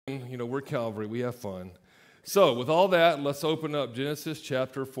You know, we're Calvary. We have fun. So with all that, let's open up Genesis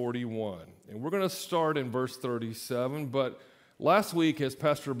chapter 41. And we're going to start in verse 37. But last week, as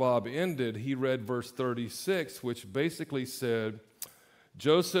Pastor Bob ended, he read verse 36, which basically said,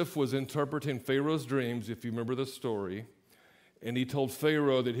 Joseph was interpreting Pharaoh's dreams, if you remember the story. And he told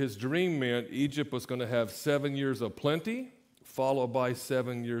Pharaoh that his dream meant Egypt was going to have 7 years of plenty, followed by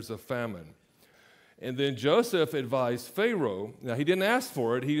 7 years of famine. And then Joseph advised Pharaoh, now he didn't ask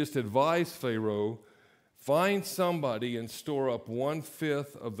for it, he just advised Pharaoh, find somebody and store up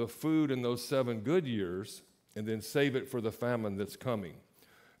 1/5 of the food in those 7 good years, and then save it for the famine that's coming.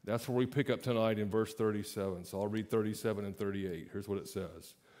 That's where we pick up tonight in verse 37. So I'll read 37 and 38. Here's what it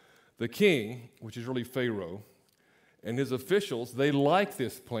says. The king, which is really Pharaoh, and his officials, they like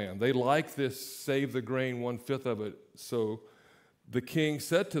this plan. They like this save the grain 1/5 of it. So the king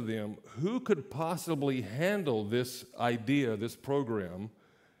said to them, who could possibly handle this idea, this program,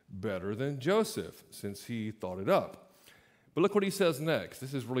 better than Joseph, since he thought it up? But look what he says next.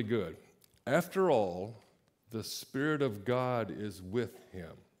 This is really good. After all, the Spirit of God is with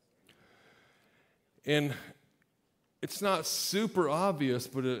him. And it's not super obvious,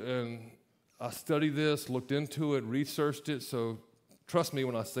 but I studied this, looked into it, researched it, so trust me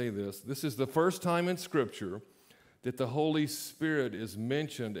when I say this. This is the first time in Scripture that the Holy Spirit is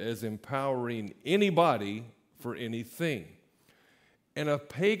mentioned as empowering anybody for anything. And a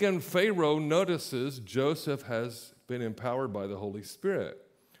pagan Pharaoh notices Joseph has been empowered by the Holy Spirit.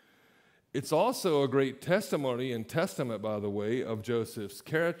 It's also a great testimony and testament, by the way, of Joseph's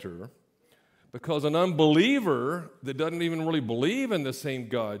character, because an unbeliever that doesn't even really believe in the same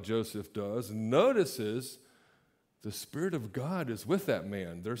God Joseph does notices the Spirit of God is with that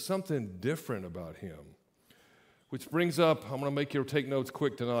man. There's something different about him. Which brings up, I'm going to make you take notes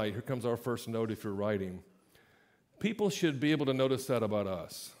quick tonight. Here comes our first note if you're writing. People should be able to notice that about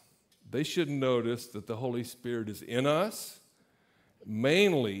us. They should notice that the Holy Spirit is in us,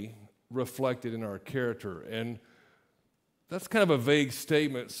 mainly reflected in our character. And that's kind of a vague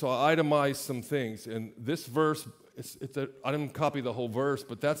statement, so I itemized some things. And this verse, I didn't copy the whole verse,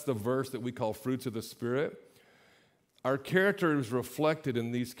 but that's the verse that we call fruits of the Spirit. Our character is reflected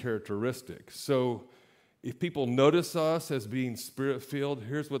in these characteristics. So if people notice us as being Spirit-filled,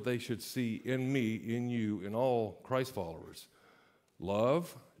 here's what they should see in me, in you, in all Christ followers.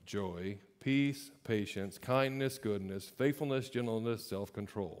 Love, joy, peace, patience, kindness, goodness, faithfulness, gentleness,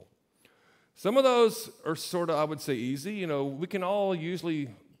 self-control. Some of those are sort of, I would say, easy. You know, we can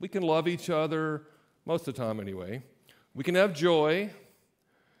love each other, most of the time anyway. We can have joy,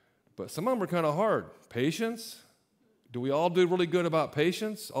 but some of them are kind of hard. Patience. Do we all do really good about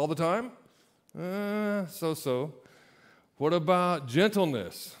patience all the time? So. What about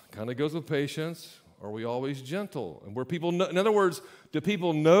gentleness? Kind of goes with patience. Are we always gentle? And in other words, do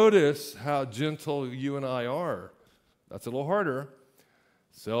people notice how gentle you and I are? That's a little harder.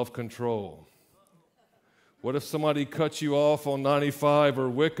 Self-control. What if somebody cuts you off on 95 or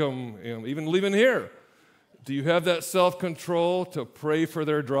Wickham, even leaving here? Do you have that self-control to pray for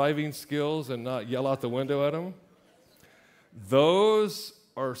their driving skills and not yell out the window at them? Those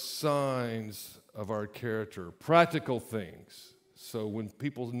are signs of our character, practical things. So when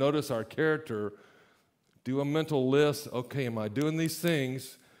people notice our character, do a mental list. Okay, am I doing these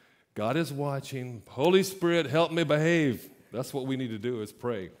things? God is watching. Holy Spirit, help me behave. That's what we need to do is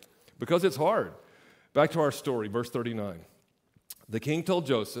pray, because it's hard. Back to our story, verse 39. The king told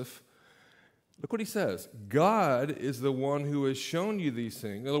Joseph, look what he says. God is the one who has shown you these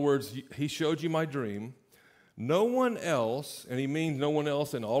things. In other words, he showed you my dream. No one else, and he means no one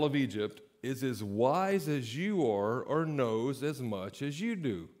else in all of Egypt, is as wise as you are or knows as much as you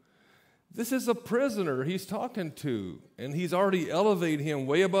do. This is a prisoner he's talking to, and he's already elevated him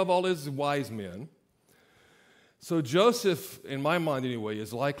way above all his wise men. So Joseph, in my mind anyway,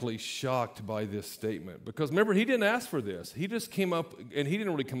 is likely shocked by this statement. Because remember, he didn't ask for this. He just came up, and he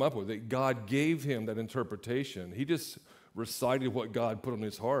didn't really come up with it. God gave him that interpretation. He just recited what God put on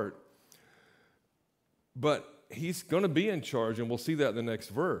his heart. But he's going to be in charge, and we'll see that in the next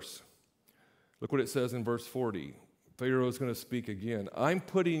verse. Look what it says in verse 40. Pharaoh is going to speak again. I'm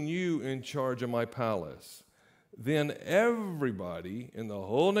putting you in charge of my palace. Then everybody in the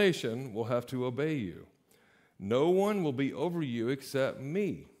whole nation will have to obey you. No one will be over you except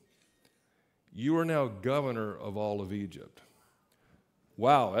me. You are now governor of all of Egypt.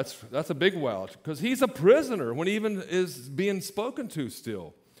 Wow, that's a big wow, because he's a prisoner when he even is being spoken to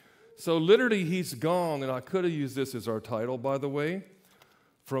still. So literally he's gone, and I could have used this as our title, by the way,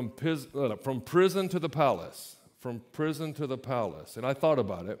 from prison to the palace. From prison to the palace. And I thought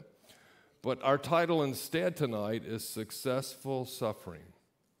about it, but our title instead tonight is Successful Suffering.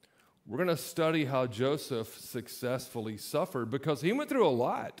 We're going to study how Joseph successfully suffered because he went through a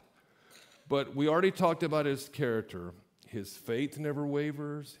lot. But we already talked about his character. His faith never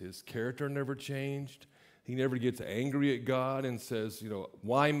wavers. His character never changed. He never gets angry at God and says,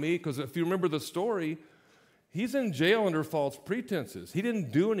 why me? Because if you remember the story, he's in jail under false pretenses. He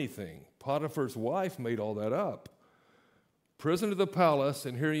didn't do anything. Potiphar's wife made all that up. Prison to the palace,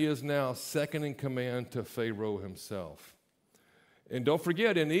 and here he is now, second in command to Pharaoh himself. And don't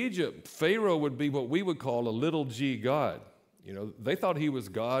forget, in Egypt, Pharaoh would be what we would call a little g God. They thought he was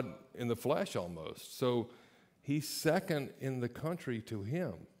God in the flesh almost. So he's second in the country to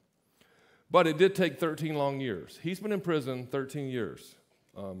him. But it did take 13 long years. He's been in prison 13 years.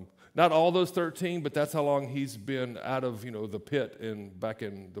 Not all those 13, but that's how long he's been out of, the pit and back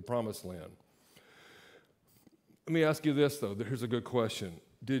in the promised land. Let me ask you this, though. Here's a good question.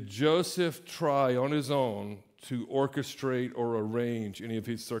 Did Joseph try on his own to orchestrate or arrange any of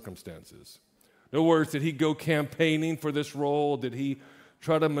his circumstances? In other words, did he go campaigning for this role? Did he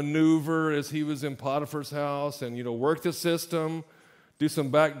try to maneuver as he was in Potiphar's house and, work the system, do some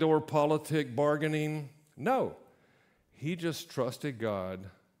backdoor politic bargaining? No. He just trusted God,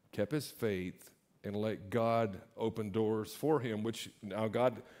 kept his faith, and let God open doors for him, which now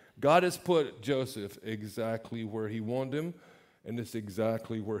God has put Joseph exactly where he wanted him, and it's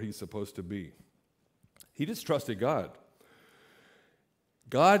exactly where he's supposed to be. He just trusted God.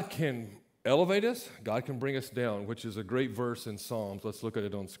 God can elevate us, God can bring us down, which is a great verse in Psalms. Let's look at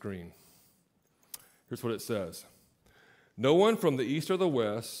it on screen. Here's what it says. No one from the east or the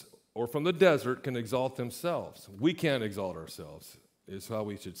west or from the desert can exalt themselves. We can't exalt ourselves, is how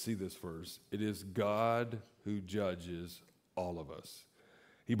we should see this verse. It is God who judges all of us.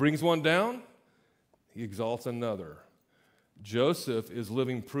 He brings one down, he exalts another. Joseph is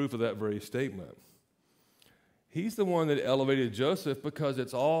living proof of that very statement. He's the one that elevated Joseph because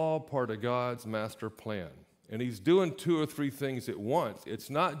it's all part of God's master plan. And he's doing 2 or 3 things at once. It's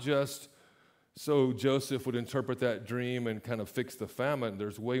not just so Joseph would interpret that dream and kind of fix the famine.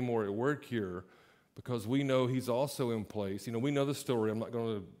 There's way more at work here because we know he's also in place. We know the story. I'm not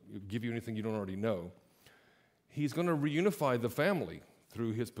going to give you anything you don't already know. He's going to reunify the family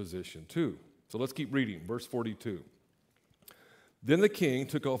through his position too. So let's keep reading. Verse 42. Then the king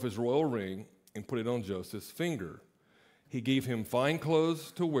took off his royal ring and put it on Joseph's finger. He gave him fine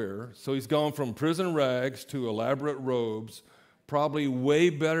clothes to wear, so he's gone from prison rags to elaborate robes, probably way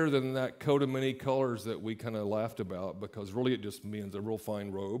better than that coat of many colors that we kind of laughed about, because really it just means a real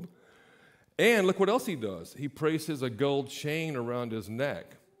fine robe. And look what else he does. He places a gold chain around his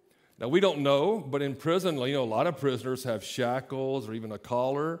neck. Now, we don't know, but in prison, a lot of prisoners have shackles or even a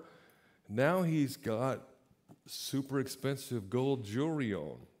collar. Now he's got super expensive gold jewelry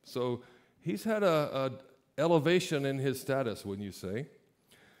on. So he's had a elevation in his status, wouldn't you say?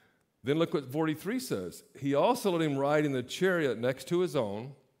 Then look what 43 says. He also let him ride in the chariot next to his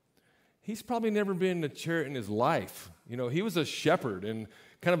own. He's probably never been in a chariot in his life. He was a shepherd and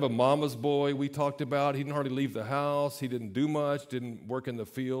kind of a mama's boy we talked about. He didn't hardly leave the house. He didn't do much, didn't work in the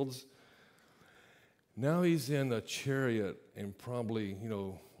fields. Now he's in a chariot and probably,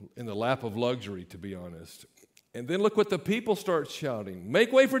 in the lap of luxury, to be honest. And then look what the people start shouting.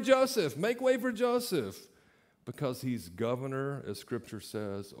 Make way for Joseph, make way for Joseph. Because he's governor, as Scripture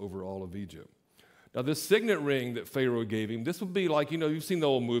says, over all of Egypt. Now this signet ring that Pharaoh gave him, this would be like, you've seen the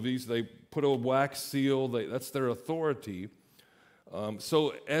old movies. They put a wax seal, that's their authority.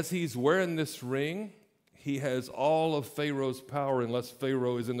 So as he's wearing this ring, he has all of Pharaoh's power unless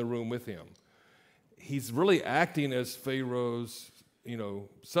Pharaoh is in the room with him. He's really acting as Pharaoh's,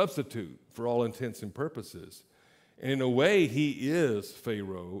 substitute for all intents and purposes. And in a way, he is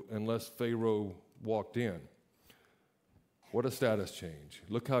Pharaoh unless Pharaoh walked in. What a status change.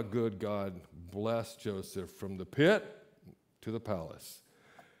 Look how good God blessed Joseph from the pit to the palace.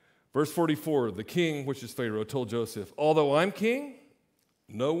 Verse 44, the king, which is Pharaoh, told Joseph, although I'm king,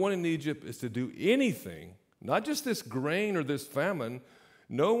 no one in Egypt is to do anything, not just this grain or this famine,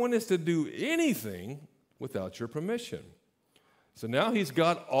 no one is to do anything without your permission. So now he's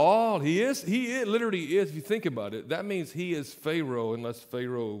got all, he literally is, if you think about it, that means he is Pharaoh unless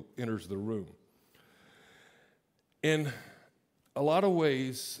Pharaoh enters the room. In a lot of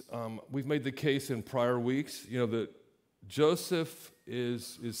ways, we've made the case in prior weeks, that Joseph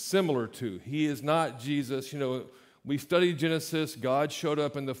is similar to. He is not Jesus. We studied Genesis. God showed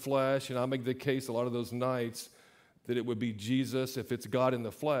up in the flesh, and I make the case a lot of those nights that it would be Jesus. If it's God in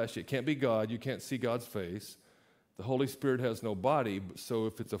the flesh, it can't be God. You can't see God's face. The Holy Spirit has no body, so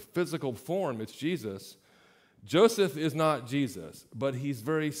if it's a physical form, it's Jesus. Joseph is not Jesus, but he's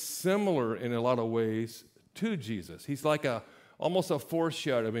very similar in a lot of ways to Jesus. He's like almost a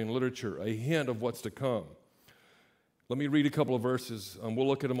foreshadowing in literature, a hint of what's to come. Let me read a couple of verses. We'll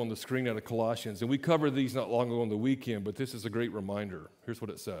look at them on the screen out of Colossians. And we covered these not long ago on the weekend, but this is a great reminder. Here's what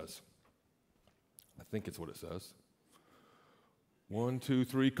it says. I think it's what it says. 1, 2,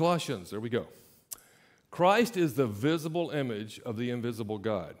 3, Colossians. There we go. Christ is the visible image of the invisible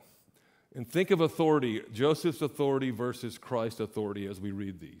God. And think of authority, Joseph's authority versus Christ's authority as we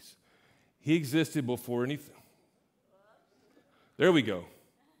read these. He existed before anything. There we go.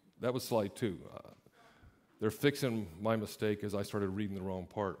 That was slide 2. They're fixing my mistake as I started reading the wrong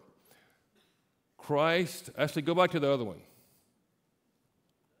part. Christ, actually go back to the other one.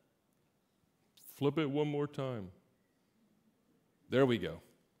 Flip it one more time. There we go.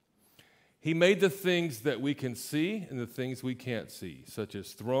 He made the things that we can see and the things we can't see, such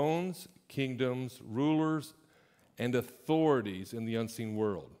as thrones, kingdoms, rulers, and authorities in the unseen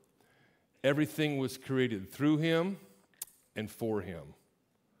world. Everything was created through him and for him.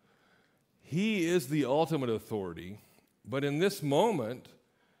 He is the ultimate authority, but in this moment,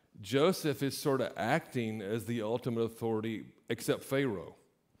 Joseph is sort of acting as the ultimate authority, except Pharaoh.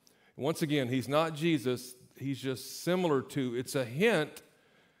 Once again, he's not Jesus. He's just similar to, it's a hint,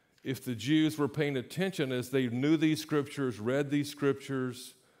 if the Jews were paying attention as they knew these scriptures, read these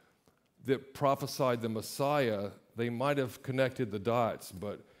scriptures that prophesied the Messiah, they might have connected the dots.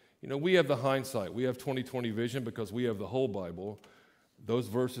 But, we have the hindsight. We have 20/20 vision because we have the whole Bible. Those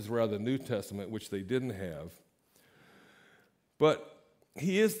verses were out of the New Testament, which they didn't have. But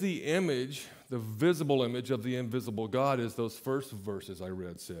he is the image, the visible image of the invisible God, as those first verses I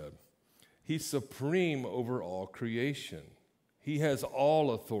read said. He's supreme over all creation. He has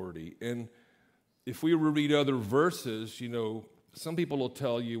all authority. And if we read other verses, some people will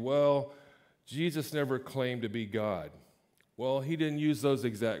tell you, well, Jesus never claimed to be God. Well, he didn't use those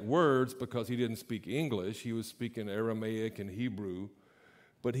exact words because he didn't speak English. He was speaking Aramaic and Hebrew.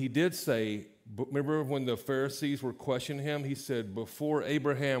 But he did say, remember when the Pharisees were questioning him, he said, before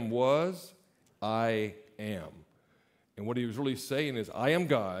Abraham was, I am. And what he was really saying is, I am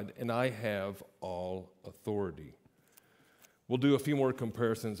God and I have all authority. We'll do a few more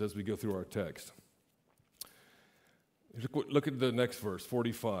comparisons as we go through our text. Look at the next verse,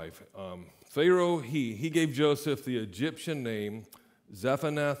 45. Pharaoh, he gave Joseph the Egyptian name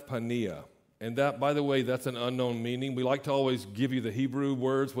Zaphanath-Paneah. And that, by the way, that's an unknown meaning. We like to always give you the Hebrew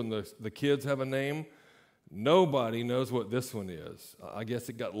words when the kids have a name. Nobody knows what this one is. I guess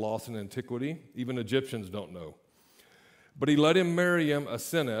it got lost in antiquity. Even Egyptians don't know. But he let him marry him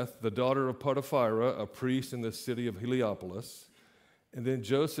Asenath, the daughter of Potiphar, a priest in the city of Heliopolis. And then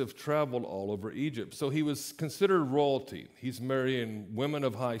Joseph traveled all over Egypt. So he was considered royalty. He's marrying women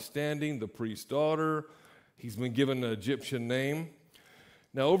of high standing, the priest's daughter. He's been given an Egyptian name.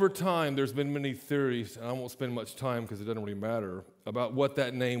 Now, over time, there's been many theories, and I won't spend much time because it doesn't really matter, about what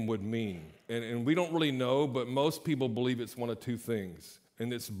that name would mean. And we don't really know, but most people believe it's one of two things,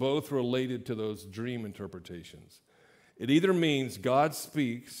 and it's both related to those dream interpretations. It either means God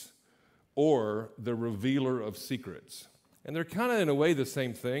speaks or the revealer of secrets. And they're kind of, in a way, the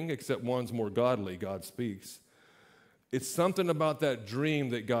same thing, except one's more godly, God speaks. It's something about that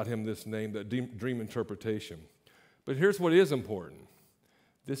dream that got him this name, that dream interpretation. But here's what is important.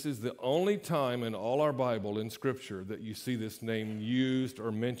 This is the only time in all our Bible, in Scripture, that you see this name used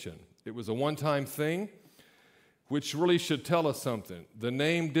or mentioned. It was a one-time thing, which really should tell us something. The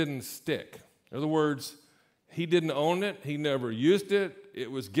name didn't stick. In other words, he didn't own it. He never used it. It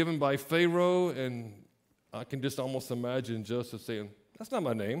was given by Pharaoh, and I can just almost imagine Joseph saying, that's not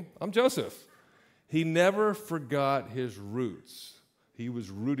my name. I'm Joseph. He never forgot his roots. He was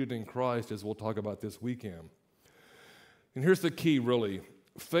rooted in Christ, as we'll talk about this weekend. And here's the key, really.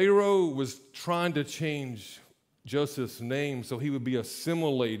 Pharaoh was trying to change Joseph's name so he would be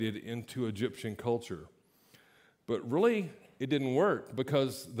assimilated into Egyptian culture. But really, it didn't work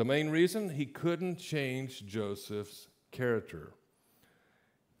because the main reason, he couldn't change Joseph's character.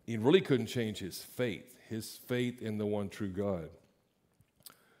 He really couldn't change his faith in the one true God.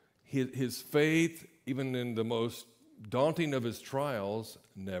 His faith, even in the most daunting of his trials,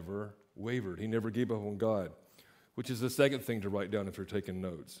 never wavered. He never gave up on God, which is the second thing to write down if you're taking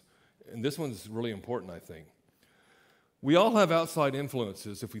notes. And this one's really important, I think. We all have outside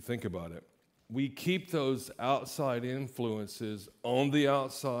influences if we think about it. We keep those outside influences on the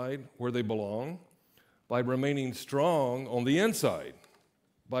outside where they belong by remaining strong on the inside,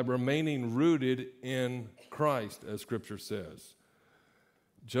 by remaining rooted in Christ, as Scripture says.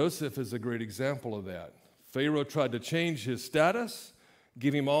 Joseph is a great example of that. Pharaoh tried to change his status,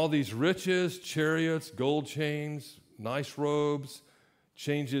 give him all these riches, chariots, gold chains, nice robes,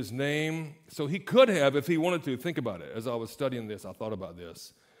 change his name. So he could have, if he wanted to, think about it. As I was studying this, I thought about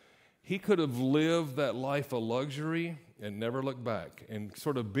this. He could have lived that life of luxury and never looked back and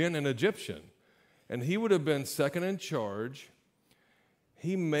sort of been an Egyptian. And he would have been second in charge.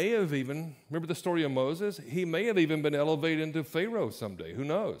 He may have even, remember the story of Moses? He may have even been elevated into Pharaoh someday. Who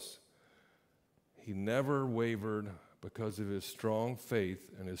knows? He never wavered because of his strong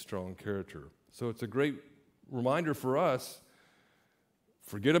faith and his strong character. So it's a great reminder for us,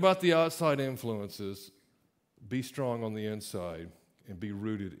 forget about the outside influences, be strong on the inside, and be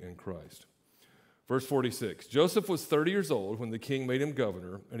rooted in Christ. Verse 46, Joseph was 30 years old when the king made him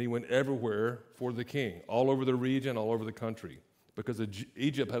governor, and he went everywhere for the king, all over the region, all over the country, because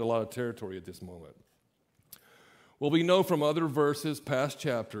Egypt had a lot of territory at this moment. Well, we know from other verses, past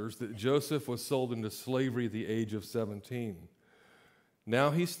chapters, that Joseph was sold into slavery at the age of 17. Now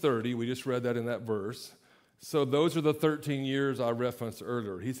he's 30. We just read that in that verse. So those are the 13 years I referenced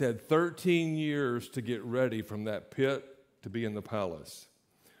earlier. He's had 13 years to get ready from that pit to be in the palace.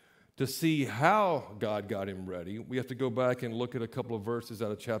 To see how God got him ready, we have to go back and look at a couple of verses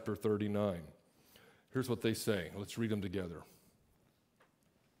out of chapter 39. Here's what they say. Let's read them together.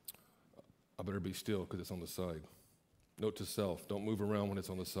 I better be still because it's on the side. Note to self, don't move around when it's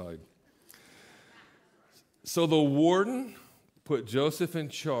on the side. So the warden put Joseph in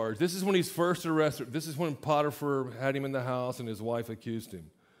charge. This is when he's first arrested. This is when Potiphar had him in the house and his wife accused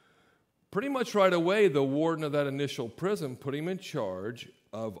him. Pretty much right away, the warden of that initial prison put him in charge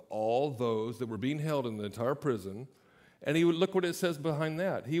of all those that were being held in the entire prison. And he would look what it says behind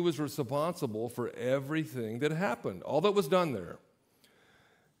that. He was responsible for everything that happened, all that was done there.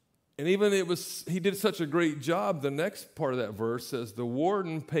 And even he did such a great job, the next part of that verse says the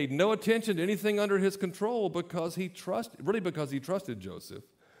warden paid no attention to anything under his control because he trusted Joseph,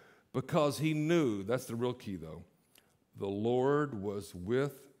 because he knew, that's the real key though, the Lord was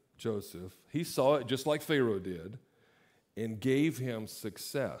with Joseph. He saw it just like Pharaoh did and gave him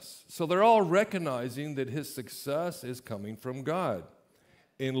success. So they're all recognizing that his success is coming from God.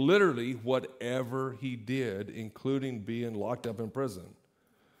 And literally whatever he did, including being locked up in prison.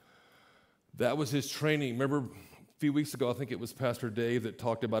 That was his training. Remember a few weeks ago, I think it was Pastor Dave that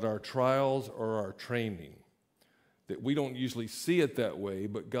talked about our trials or our training. That we don't usually see it that way,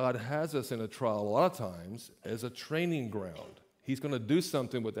 but God has us in a trial a lot of times as a training ground. He's going to do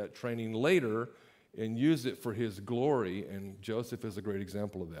something with that training later and use it for his glory, and Joseph is a great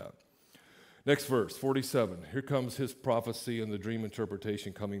example of that. Next verse, 47. Here comes his prophecy and the dream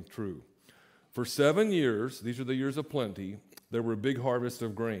interpretation coming true. For 7 years, these are the years of plenty, there were big harvests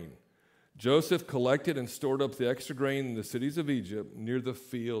of grain. Joseph collected and stored up the extra grain in the cities of Egypt near the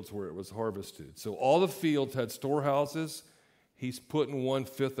fields where it was harvested. So all the fields had storehouses. He's putting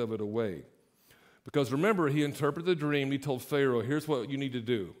 1/5 of it away. Because remember, he interpreted the dream. He told Pharaoh, here's what you need to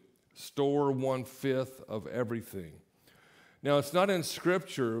do. Store 1/5 of everything. Now, it's not in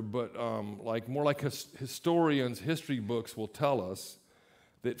Scripture, but more like historians, history books will tell us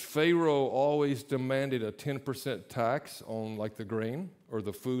that Pharaoh always demanded a 10% tax on like the grain or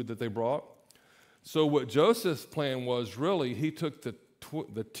the food that they brought. So what Joseph's plan was really, he took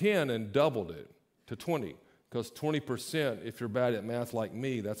the 10 and doubled it to 20, because 20%, if you're bad at math like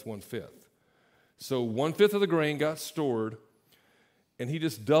me, that's 1/5. So 1/5 of the grain got stored, and he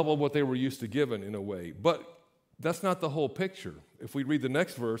just doubled what they were used to giving in a way. But that's not the whole picture. If we read the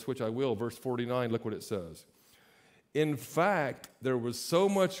next verse, which I will, verse 49, look what it says. In fact, there was so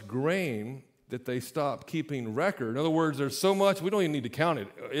much grain that they stopped keeping record. In other words, there's so much, we don't even need to count it.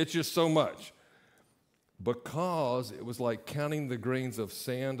 It's just so much. Because it was like counting the grains of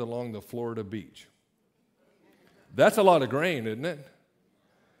sand along the Florida beach. That's a lot of grain, isn't it?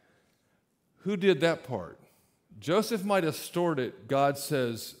 Who did that part? Joseph might have stored it. God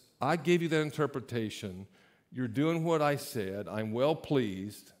says, I gave you that interpretation. You're doing what I said. I'm well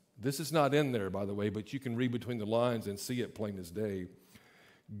pleased. This is not in there, by the way, but you can read between the lines and see it plain as day.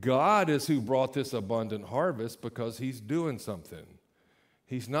 God is who brought this abundant harvest because he's doing something.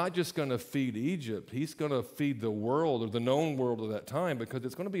 He's not just going to feed Egypt. He's going to feed the world, or the known world of that time, because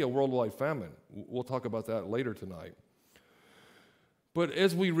it's going to be a worldwide famine. We'll talk about that later tonight. But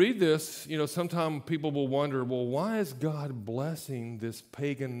as we read this, sometimes people will wonder, well, why is God blessing this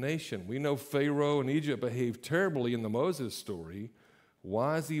pagan nation? We know Pharaoh and Egypt behaved terribly in the Moses story.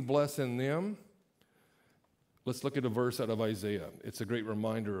 Why is he blessing them? Let's look at a verse out of Isaiah. It's a great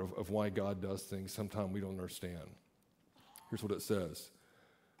reminder of why God does things sometimes we don't understand. Here's what it says.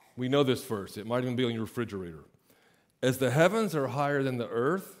 We know this verse. It might even be on your refrigerator. As the heavens are higher than the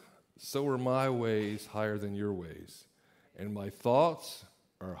earth, so are my ways higher than your ways. And my thoughts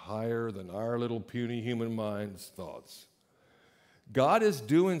are higher than our little puny human mind's thoughts. God is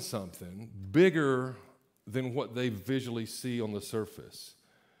doing something bigger than what they visually see on the surface.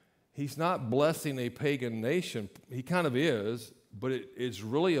 He's not blessing a pagan nation. He kind of is, but it's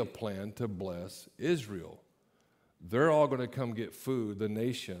really a plan to bless Israel. They're all going to come get food, the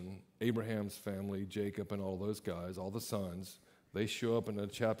nation, Abraham's family, Jacob and all those guys, all the sons. They show up in a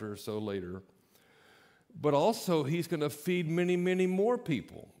chapter or so later. But also, he's going to feed many, many more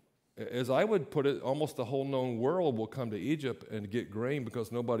people. As I would put it, almost the whole known world will come to Egypt and get grain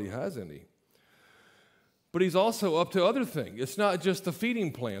because nobody has any. But he's also up to other things. It's not just the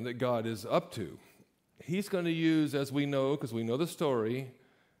feeding plan that God is up to. He's going to use, as we know, because we know the story,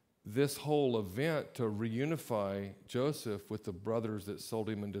 this whole event to reunify Joseph with the brothers that sold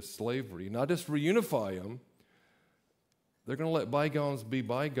him into slavery. Not just reunify him. They're going to let bygones be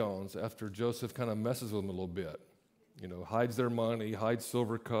bygones after Joseph kind of messes with them a little bit. You know, hides their money, hides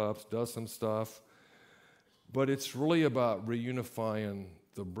silver cups, does some stuff. But it's really about reunifying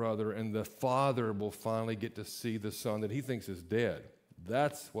the brother, and the father will finally get to see the son that he thinks is dead.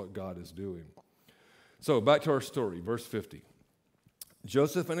 That's what God is doing. So back to our story, verse 50.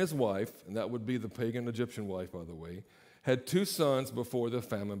 Joseph and his wife, and that would be the pagan Egyptian wife, by the way, had 2 sons before the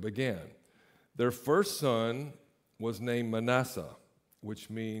famine began. Their first son was named Manasseh, which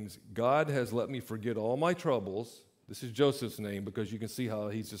means God has let me forget all my troubles. This is Joseph's name because you can see how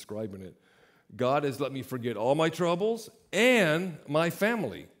he's describing it. God has let me forget all my troubles and my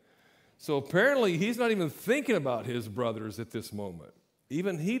family. So apparently he's not even thinking about his brothers at this moment.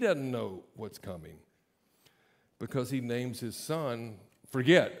 Even he doesn't know what's coming because he names his son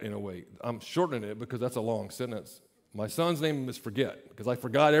Forget, in a way. I'm shortening it because that's a long sentence. My son's name is Forget because I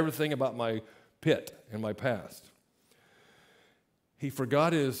forgot everything about my pit and my past. He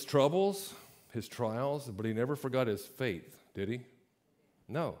forgot his troubles, his trials, but he never forgot his faith, did he?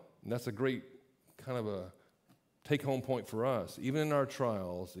 No. And that's a great kind of a take-home point for us. Even in our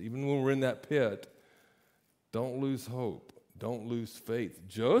trials, even when we're in that pit, don't lose hope. Don't lose faith.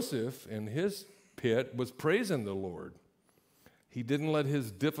 Joseph, in his pit, was praising the Lord. He didn't let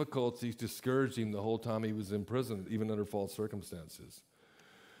his difficulties discourage him the whole time he was in prison, even under false circumstances.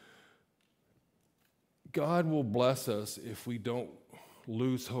 God will bless us if we don't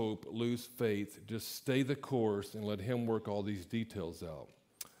lose hope, lose faith, just stay the course and let him work all these details out.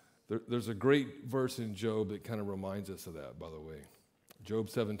 There's a great verse in Job that kind of reminds us of that, by the way. Job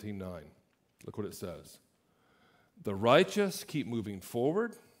 17:9. Look what it says. The righteous keep moving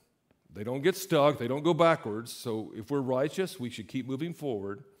forward. They don't get stuck. They don't go backwards. So if we're righteous, we should keep moving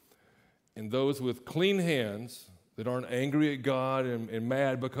forward. And those with clean hands that aren't angry at God and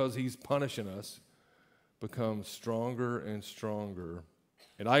mad because he's punishing us become stronger and stronger.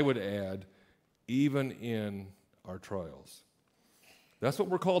 And I would add, even in our trials. That's what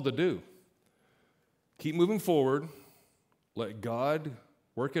we're called to do. Keep moving forward. Let God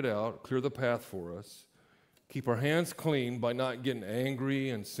work it out, clear the path for us. Keep our hands clean by not getting angry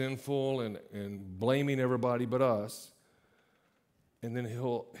and sinful and blaming everybody but us. And then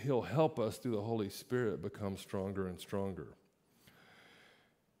he'll help us through the Holy Spirit become stronger and stronger.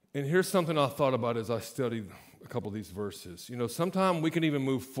 And here's something I thought about as I studied a couple of these verses. You know, sometimes we can even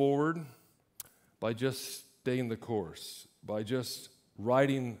move forward by just staying the course, by just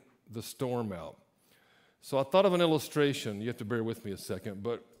riding the storm out. So I thought of an illustration. You have to bear with me a second,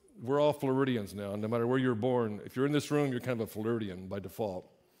 but we're all Floridians now. No matter where you're born, if you're in this room, you're kind of a Floridian by default.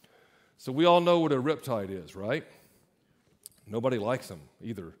 So we all know what a riptide is, right? Nobody likes them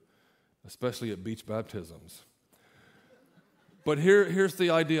either, especially at beach baptisms. But here's the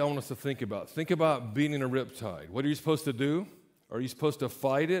idea I want us to think about. Think about being in a riptide. What are you supposed to do? Are you supposed to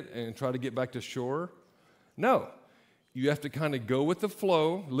fight it and try to get back to shore? No. You have to kind of go with the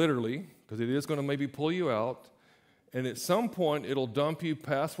flow, literally, because it is going to maybe pull you out. And at some point, it'll dump you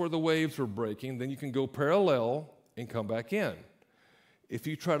past where the waves are breaking. Then you can go parallel and come back in. If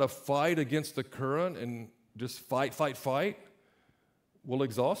you try to fight against the current and just fight, we'll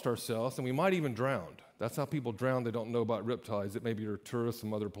exhaust ourselves, and we might even drown. That's how people drown. They don't know about riptides. That maybe are tourists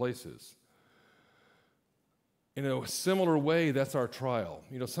from other places. In a similar way, that's our trial.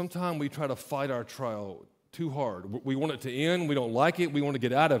 You know, sometimes we try to fight our trial too hard. We want it to end. We don't like it. We want to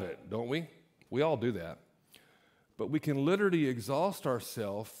get out of it, don't we? We all do that. But we can literally exhaust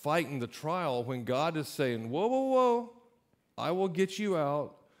ourselves fighting the trial when God is saying, whoa, whoa, whoa, I will get you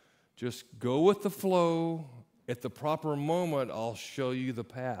out. Just go with the flow. At the proper moment, I'll show you the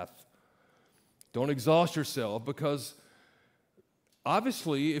path. Don't exhaust yourself because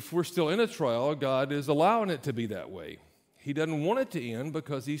obviously, if we're still in a trial, God is allowing it to be that way. He doesn't want it to end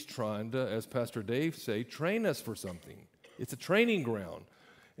because he's trying to, as Pastor Dave say, train us for something. It's a training ground.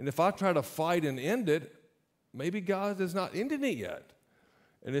 And if I try to fight and end it, maybe God is not ending it yet.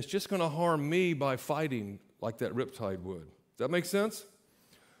 And it's just going to harm me by fighting like that riptide would. Does that make sense?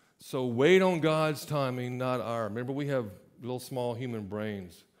 So wait on God's timing, not ours. Remember, we have little small human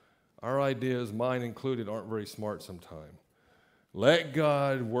brains. Our ideas, mine included, aren't very smart sometimes. Let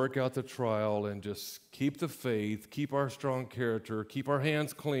God work out the trial and just keep the faith, keep our strong character, keep our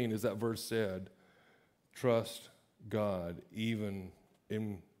hands clean, as that verse said. Trust God, even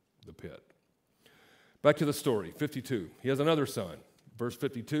in the pit. Back to the story, 52. He has another son. Verse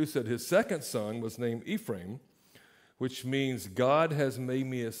 52 said his second son was named Ephraim, which means God has made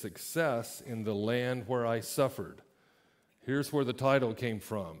me a success in the land where I suffered. Here's where the title came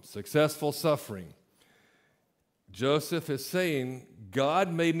from, successful suffering. Joseph is saying,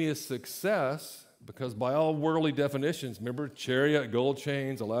 God made me a success because by all worldly definitions, remember, chariot, gold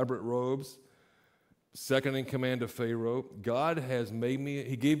chains, elaborate robes, second in command of Pharaoh. God has made me,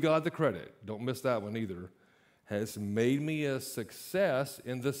 he gave God the credit, don't miss that one either, has made me a success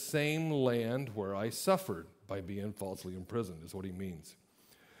in the same land where I suffered by being falsely imprisoned, is what he means.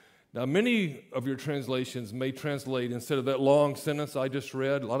 Now, many of your translations may translate, instead of that long sentence I just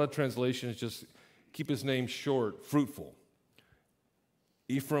read, a lot of translations just keep his name short, fruitful.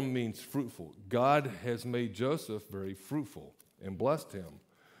 Ephraim means fruitful. God has made Joseph very fruitful and blessed him.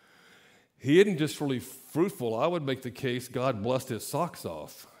 He isn't just really fruitful. I would make the case God blessed his socks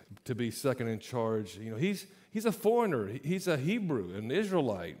off to be second in charge. You know, he's a foreigner. He's a Hebrew, an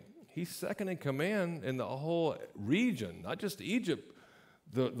Israelite. He's second in command in the whole region, not just Egypt,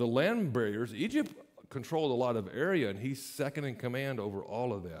 the land barriers. Egypt controlled a lot of area, and he's second in command over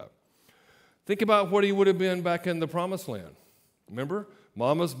all of that. Think about what he would have been back in the Promised Land. Remember?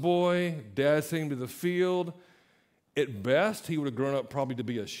 Mama's boy, dad sent him to the field. At best, he would have grown up probably to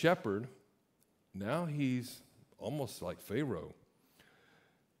be a shepherd. Now he's almost like Pharaoh.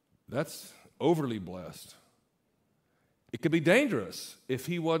 That's overly blessed. It could be dangerous if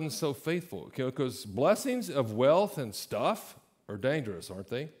he wasn't so faithful, because blessings of wealth and stuff are dangerous, aren't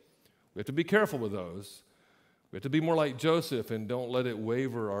they? We have to be careful with those. We have to be more like Joseph and don't let it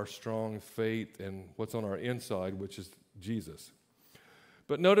waver our strong faith and what's on our inside, which is Jesus.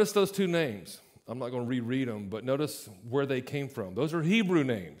 But notice those two names. I'm not going to reread them, but notice where they came from. Those are Hebrew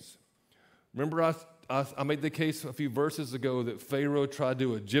names. Remember I made the case a few verses ago that Pharaoh tried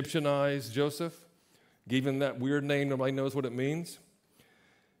to Egyptianize Joseph, gave him that weird name nobody knows what it means.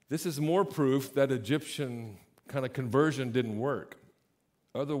 This is more proof that Egyptian kind of conversion didn't work.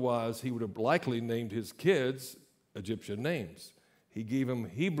 Otherwise, he would have likely named his kids Egyptian names. He gave them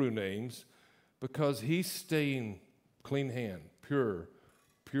Hebrew names because he's staying clean hand, pure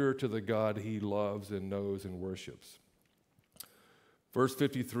to the God he loves and knows and worships. Verse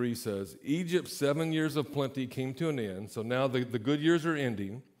 53 says, Egypt's 7 years of plenty came to an end, so now the good years are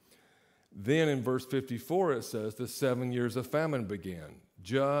ending. Then in verse 54 it says, the 7 years of famine began,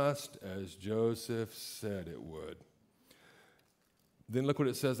 just as Joseph said it would. Then look what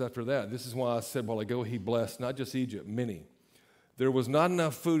it says after that. This is why I said a while ago, he blessed not just Egypt, many. There was not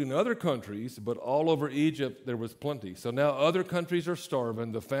enough food in other countries, but all over Egypt there was plenty. So now other countries are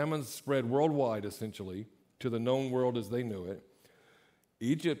starving. The famine spread worldwide, essentially, to the known world as they knew it.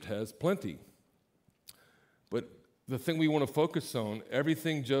 Egypt has plenty. But the thing we want to focus on,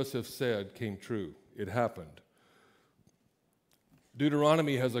 everything Joseph said came true. It happened.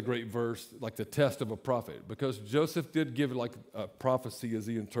 Deuteronomy has a great verse, like the test of a prophet, because Joseph did give like a prophecy as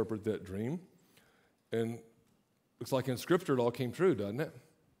he interpreted that dream. And looks like in Scripture it all came true, doesn't it?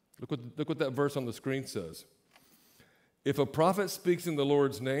 Look what that verse on the screen says. If a prophet speaks in the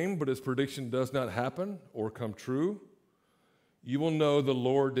Lord's name, but his prediction does not happen or come true, you will know the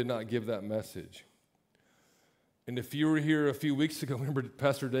Lord did not give that message. And if you were here a few weeks ago, remember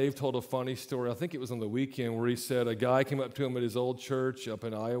Pastor Dave told a funny story, I think it was on the weekend, where he said a guy came up to him at his old church up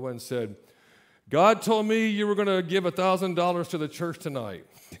in Iowa and said, God told me you were going to give $1,000 to the church tonight.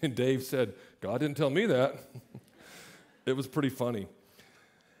 And Dave said, God didn't tell me that. It was pretty funny.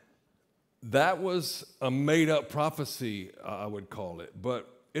 That was a made-up prophecy, I would call it. But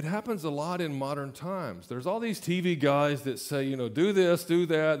it happens a lot in modern times. There's all these TV guys that say, you know, do this, do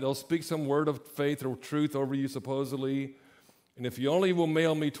that. They'll speak some word of faith or truth over you, supposedly. And if you only will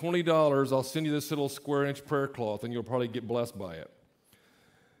mail me $20, I'll send you this little square-inch prayer cloth, and you'll probably get blessed by it.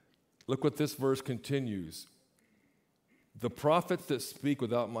 Look what this verse continues. The prophets that speak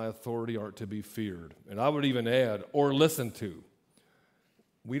without my authority aren't to be feared. And I would even add, or listened to.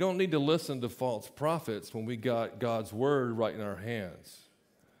 We don't need to listen to false prophets when we got God's word right in our hands.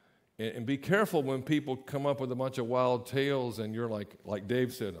 And be careful when people come up with a bunch of wild tales and you're like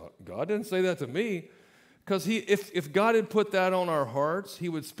Dave said, God didn't say that to me. Because if God had put that on our hearts, he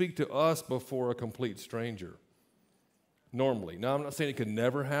would speak to us before a complete stranger, normally. Now, I'm not saying it could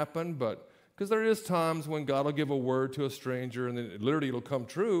never happen, but because there is times when God will give a word to a stranger and then literally it'll come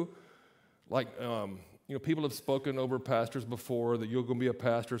true. Like, people have spoken over pastors before that you're going to be a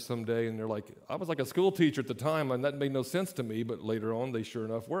pastor someday, and they're like, I was like a school teacher at the time, and that made no sense to me, but later on, they sure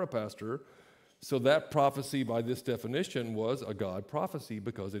enough were a pastor. So that prophecy, by this definition, was a God prophecy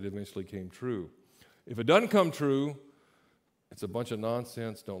because it eventually came true. If it doesn't come true, it's a bunch of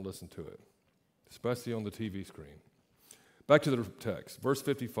nonsense. Don't listen to it, especially on the TV screen. Back to the text, verse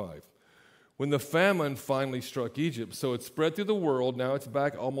 55. When the famine finally struck Egypt, so it spread through the world, now it's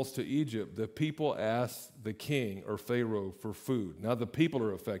back almost to Egypt, the people asked the king or Pharaoh for food. Now the people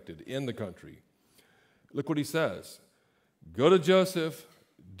are affected in the country. Look what he says. Go to Joseph,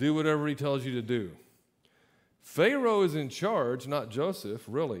 do whatever he tells you to do. Pharaoh is in charge, not Joseph,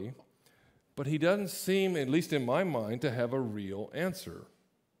 really, but he doesn't seem, at least in my mind, to have a real answer.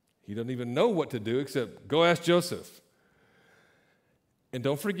 He doesn't even know what to do except go ask Joseph. And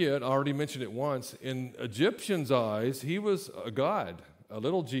don't forget, I already mentioned it once, in Egyptians' eyes, he was a god, a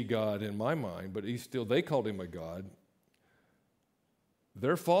little g god in my mind, but they called him a god.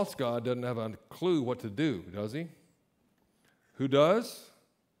 Their false god doesn't have a clue what to do, does he? Who does?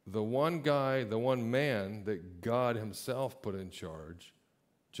 The one guy, the one man that God himself put in charge,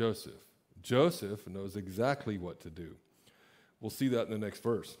 Joseph. Joseph knows exactly what to do. We'll see that in the next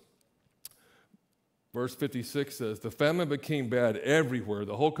verse. Verse 56 says, the famine became bad everywhere.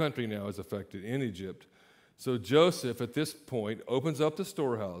 The whole country now is affected in Egypt. So Joseph, at this point, opens up the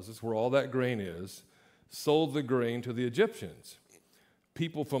storehouses where all that grain is, sold the grain to the Egyptians.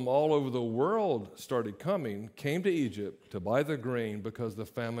 People from all over the world started coming, came to Egypt to buy the grain because the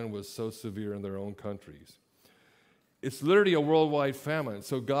famine was so severe in their own countries. It's literally a worldwide famine.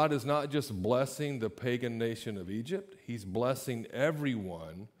 So God is not just blessing the pagan nation of Egypt, he's blessing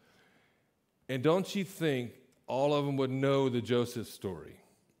everyone. And don't you think all of them would know the Joseph story?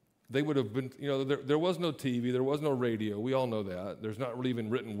 They would have been, there was no TV, there was no radio. We all know that. There's not really even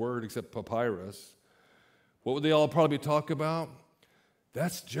written word except papyrus. What would they all probably talk about?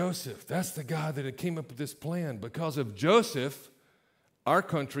 That's Joseph. That's the guy that came up with this plan. Because of Joseph, our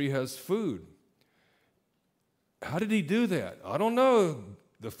country has food. How did he do that? I don't know.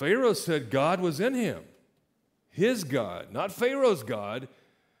 The Pharaoh said God was in him. His God, not Pharaoh's God.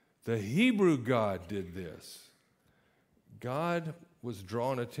 The Hebrew God did this. God was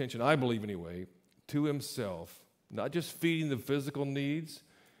drawing attention, I believe anyway, to himself, not just feeding the physical needs.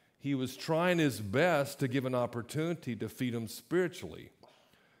 He was trying his best to give an opportunity to feed them spiritually.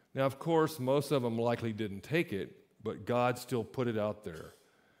 Now, of course, most of them likely didn't take it, but God still put it out there.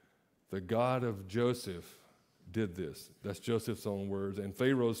 The God of Joseph did this. That's Joseph's own words, and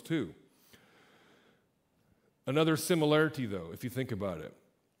Pharaoh's too. Another similarity, though, if you think about it.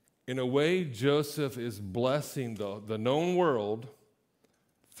 In a way, Joseph is blessing the known world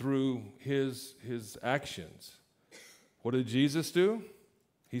through his actions. What did Jesus do?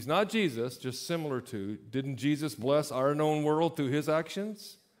 He's not Jesus, just similar to. Didn't Jesus bless our known world through his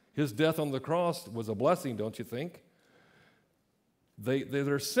actions? His death on the cross was a blessing, don't you think?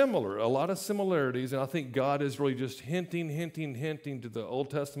 They're similar, a lot of similarities, and I think God is really just hinting to the Old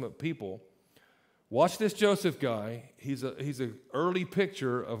Testament people. Watch this Joseph guy. He's an early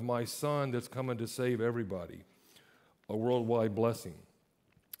picture of my son that's coming to save everybody, a worldwide blessing.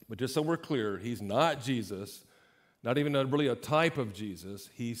 But just so we're clear, he's not Jesus, not even really a type of Jesus.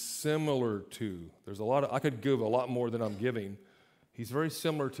 He's similar to. I could give a lot more than I'm giving. He's very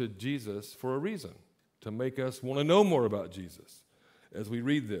similar to Jesus for a reason, to make us want to know more about Jesus as we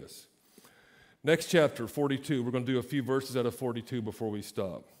read this. Next chapter, 42. We're going to do a few verses out of 42 before we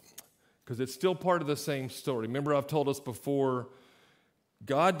stop, because it's still part of the same story. Remember, I've told us before,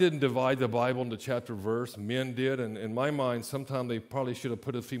 God didn't divide the Bible into chapter verse. Men did, and in my mind, sometime they probably should have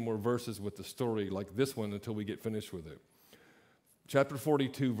put a few more verses with the story like this one until we get finished with it. Chapter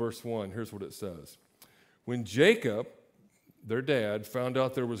 42, verse 1, here's what it says. When Jacob, their dad, found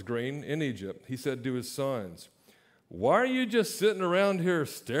out there was grain in Egypt, he said to his sons, "Why are you just sitting around here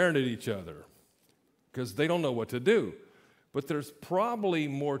staring at each other?" Because they don't know what to do. But there's probably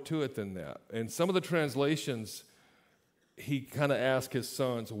more to it than that. And some of the translations, he kind of asked his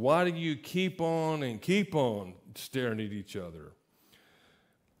sons, why do you keep on staring at each other?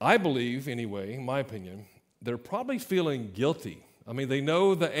 I believe, anyway, in my opinion, they're probably feeling guilty. I mean, they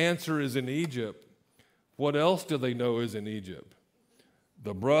know the answer is in Egypt. What else do they know is in Egypt?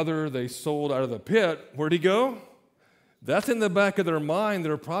 The brother they sold out of the pit, where'd he go? That's in the back of their mind.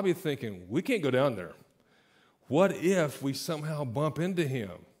 They're probably thinking, we can't go down there. What if we somehow bump into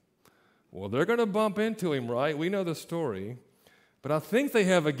him? Well, they're going to bump into him, right? We know the story. But I think they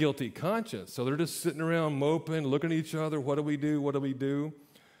have a guilty conscience. So they're just sitting around moping, looking at each other. What do we do? What do we do?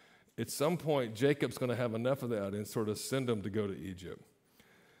 At some point, Jacob's going to have enough of that and sort of send them to go to Egypt.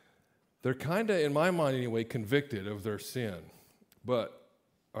 They're kind of, in my mind anyway, convicted of their sin. But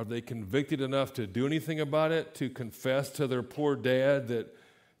are they convicted enough to do anything about it, to confess to their poor dad that,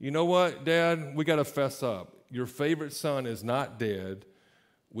 you know what, Dad, we got to fess up. Your favorite son is not dead.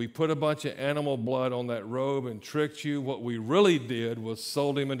 We put a bunch of animal blood on that robe and tricked you. What we really did was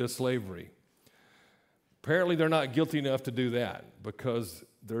sold him into slavery. Apparently, they're not guilty enough to do that because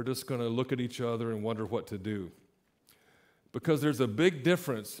they're just going to look at each other and wonder what to do. Because there's a big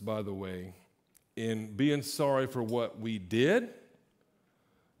difference, by the way, in being sorry for what we did,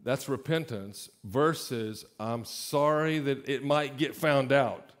 that's repentance, versus I'm sorry that it might get found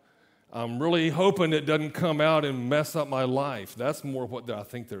out. I'm really hoping it doesn't come out and mess up my life. That's more what I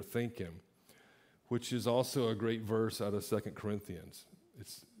think they're thinking, which is also a great verse out of 2 Corinthians.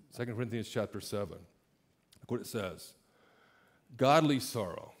 It's 2 Corinthians chapter 7. Look what it says. Godly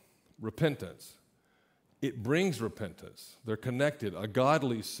sorrow, repentance. It brings repentance. They're connected, a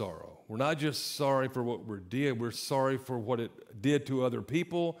godly sorrow. We're not just sorry for what we did, we're sorry for what it did to other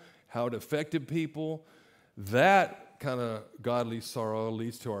people, how it affected people. That kind of godly sorrow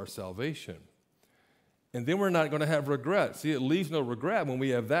leads to our salvation. And then we're not going to have regret. See, it leaves no regret when we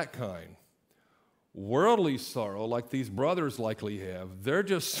have that kind. Worldly sorrow, like these brothers likely have, they're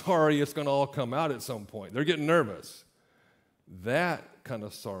just sorry it's going to all come out at some point. They're getting nervous. That kind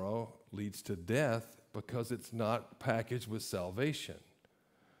of sorrow leads to death because it's not packaged with salvation.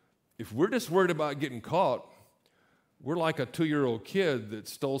 If we're just worried about getting caught, we're like a 2-year-old kid that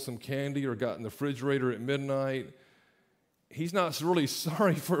stole some candy or got in the refrigerator at midnight. He's not really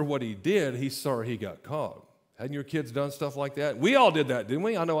sorry for what he did. He's sorry he got caught. Hadn't your kids done stuff like that? We all did that, didn't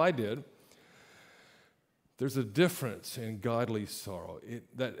we? I know I did. There's a difference in godly sorrow.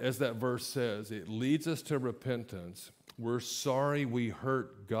 As that verse says, it leads us to repentance. We're sorry we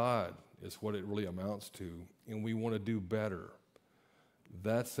hurt God is what it really amounts to, and we want to do better.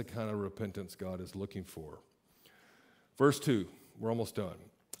 That's the kind of repentance God is looking for. Verse 2, we're almost done.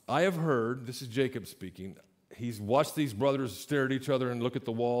 I have heard, this is Jacob speaking, he's watched these brothers stare at each other and look at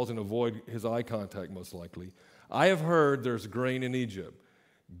the walls and avoid his eye contact most likely. I have heard there's grain in Egypt.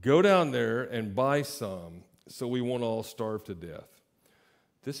 Go down there and buy some so we won't all starve to death.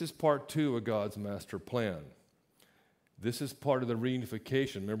 This is part 2 of God's master plan. This is part of the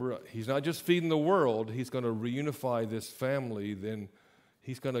reunification. Remember, he's not just feeding the world, he's going to reunify this family, then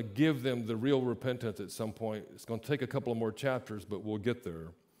he's going to give them the real repentance at some point. It's going to take a couple of more chapters, but we'll get there.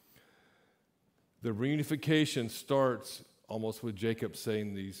 The reunification starts almost with Jacob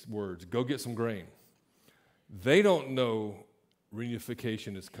saying these words, go get some grain. They don't know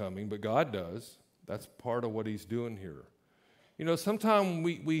reunification is coming, but God does. That's part of what he's doing here. You know, sometimes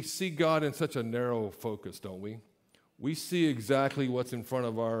we see God in such a narrow focus, don't we? We see exactly what's in front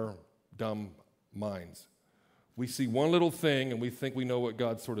of our dumb minds. We see one little thing and we think we know what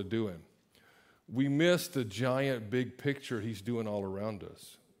God's sort of doing. We miss the giant big picture he's doing all around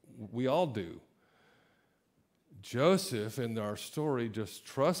us. We all do. Joseph, in our story, just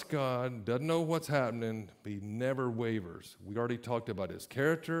trusts God, doesn't know what's happening, but he never wavers. We already talked about his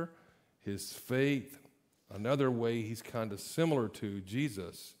character, his faith. Another way he's kind of similar to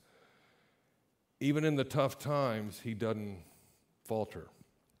Jesus. Even in the tough times, he doesn't falter.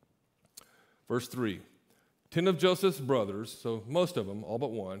 Verse 3, 10 of Joseph's brothers, so most of them, all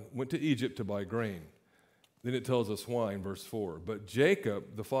but one, went to Egypt to buy grain. Then it tells us why in verse 4. But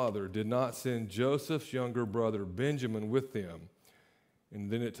Jacob, the father, did not send Joseph's younger brother Benjamin with them.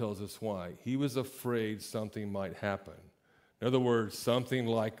 And then it tells us why. He was afraid something might happen. In other words, something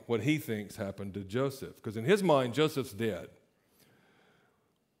like what he thinks happened to Joseph. Because in his mind, Joseph's dead.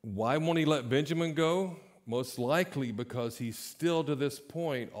 Why won't he let Benjamin go? Most likely because he's still to this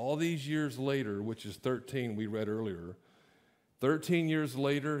point, all these years later, which is 13 we read earlier, 13 years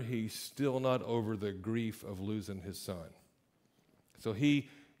later, he's still not over the grief of losing his son. So he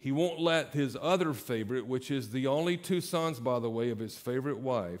won't let his other favorite, which is the only 2 sons, by the way, of his favorite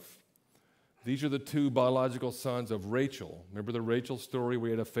wife. These are the 2 biological sons of Rachel. Remember the Rachel story?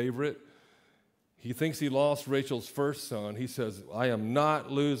 We had a favorite. He thinks he lost Rachel's first son. He says, I am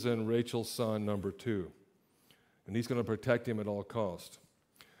not losing Rachel's son number 2. And he's going to protect him at all cost.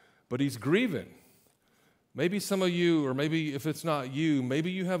 But he's grieving. Maybe some of you, or maybe if it's not you, maybe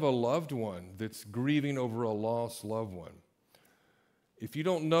you have a loved one that's grieving over a lost loved one. If you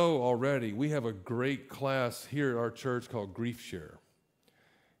don't know already, we have a great class here at our church called Grief Share.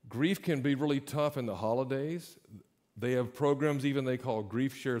 Grief can be really tough in the holidays. They have programs even they call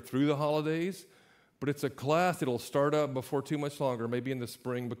Grief Share through the holidays, but it's a class that'll start up before too much longer, maybe in the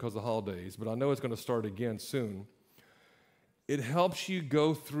spring because of the holidays, but I know it's going to start again soon. It helps you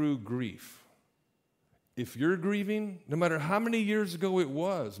go through grief. If you're grieving, no matter how many years ago it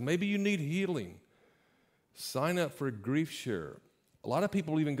was, maybe you need healing, sign up for Grief Share. A lot of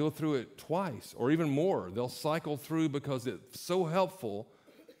people even go through it twice or even more. They'll cycle through because it's so helpful.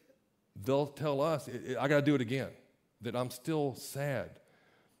 They'll tell us, I got to do it again, that I'm still sad.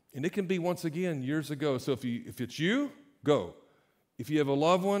 And it can be, once again, years ago. So if it's you, go. If you have a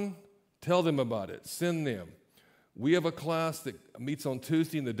loved one, tell them about it. Send them. We have a class that meets on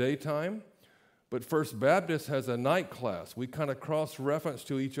Tuesday in the daytime, but First Baptist has a night class. We kind of cross-reference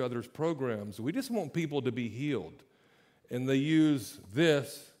to each other's programs. We just want people to be healed. And they use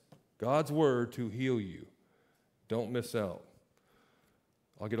this, God's Word, to heal you. Don't miss out.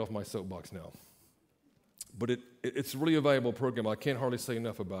 I'll get off my soapbox now. But it's really a valuable program. I can't hardly say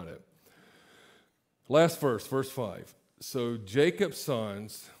enough about it. Last verse 5. So Jacob's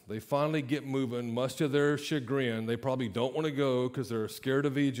sons, they finally get moving, much to their chagrin. They probably don't want to go because they're scared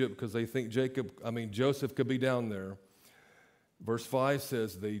of Egypt because they think Joseph could be down there. Verse 5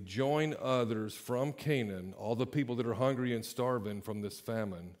 says, they join others from Canaan, all the people that are hungry and starving from this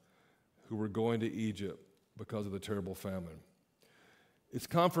famine, who were going to Egypt because of the terrible famine. It's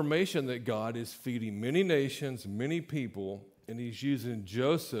confirmation that God is feeding many nations, many people, and he's using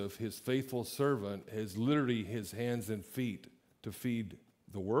Joseph, his faithful servant, as literally his hands and feet to feed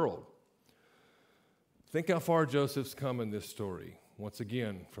the world. Think how far Joseph's come in this story. Once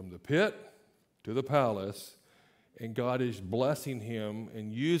again, from the pit to the palace, and God is blessing him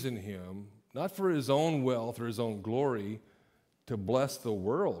and using him, not for his own wealth or his own glory, to bless the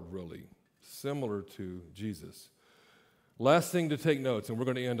world, really, similar to Jesus. Last thing to take notes, and we're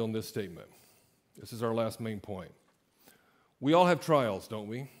going to end on this statement. This is our last main point. We all have trials, don't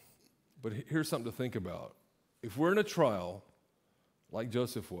we? But here's something to think about. If we're in a trial, like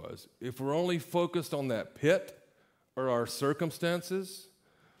Joseph was, if we're only focused on that pit or our circumstances,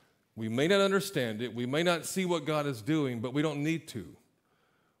 we may not understand it, we may not see what God is doing, but we don't need to.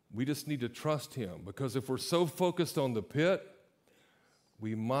 We just need to trust him, because if we're so focused on the pit,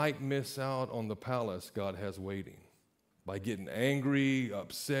 we might miss out on the palace God has waiting by getting angry,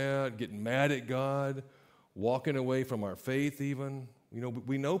 upset, getting mad at God, walking away from our faith even. You know,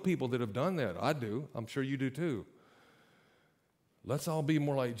 we know people that have done that. I do. I'm sure you do too. Let's all be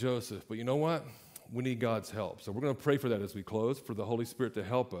more like Joseph. But you know what? We need God's help. So we're going to pray for that as we close, for the Holy Spirit to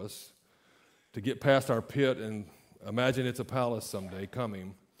help us to get past our pit and imagine it's a palace someday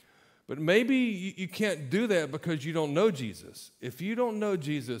coming. But maybe you can't do that because you don't know Jesus. If you don't know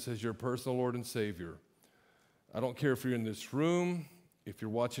Jesus as your personal Lord and Savior, I don't care if you're in this room, if you're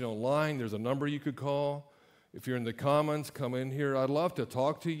watching online, there's a number you could call. If you're in the comments, come in here. I'd love to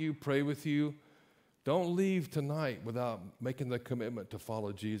talk to you, pray with you. Don't leave tonight without making the commitment to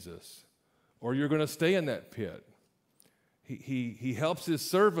follow Jesus, or you're going to stay in that pit. He helps his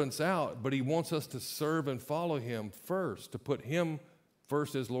servants out, but he wants us to serve and follow him first, to put him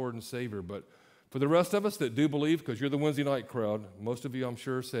first as Lord and Savior. But for the rest of us that do believe, because you're the Wednesday night crowd, most of you I'm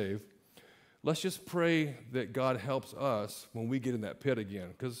sure are saved, let's just pray that God helps us when we get in that pit again.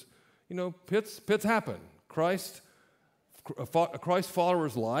 Because, you know, pits happen. A Christ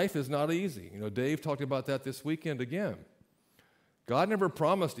follower's life is not easy. You know, Dave talked about that this weekend again. God never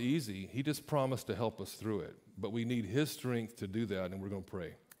promised easy. He just promised to help us through it. But we need his strength to do that, and we're going to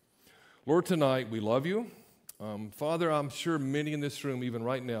pray. Lord, tonight we love you. Father, I'm sure many in this room, even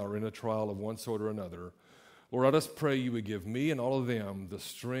right now, are in a trial of one sort or another. Lord, I just pray you would give me and all of them the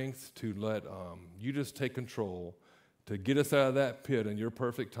strength to let you just take control, to get us out of that pit in your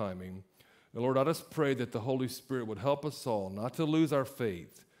perfect timing. And Lord, I just pray that the Holy Spirit would help us all not to lose our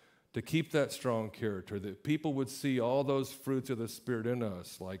faith, to keep that strong character, that people would see all those fruits of the Spirit in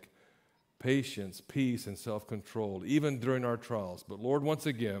us, like patience, peace, and self-control, even during our trials. But Lord, once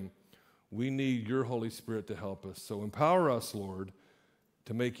again, we need your Holy Spirit to help us. So empower us, Lord,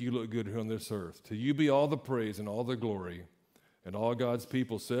 to make you look good here on this earth. To you be all the praise and all the glory. And all God's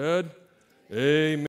people said, amen.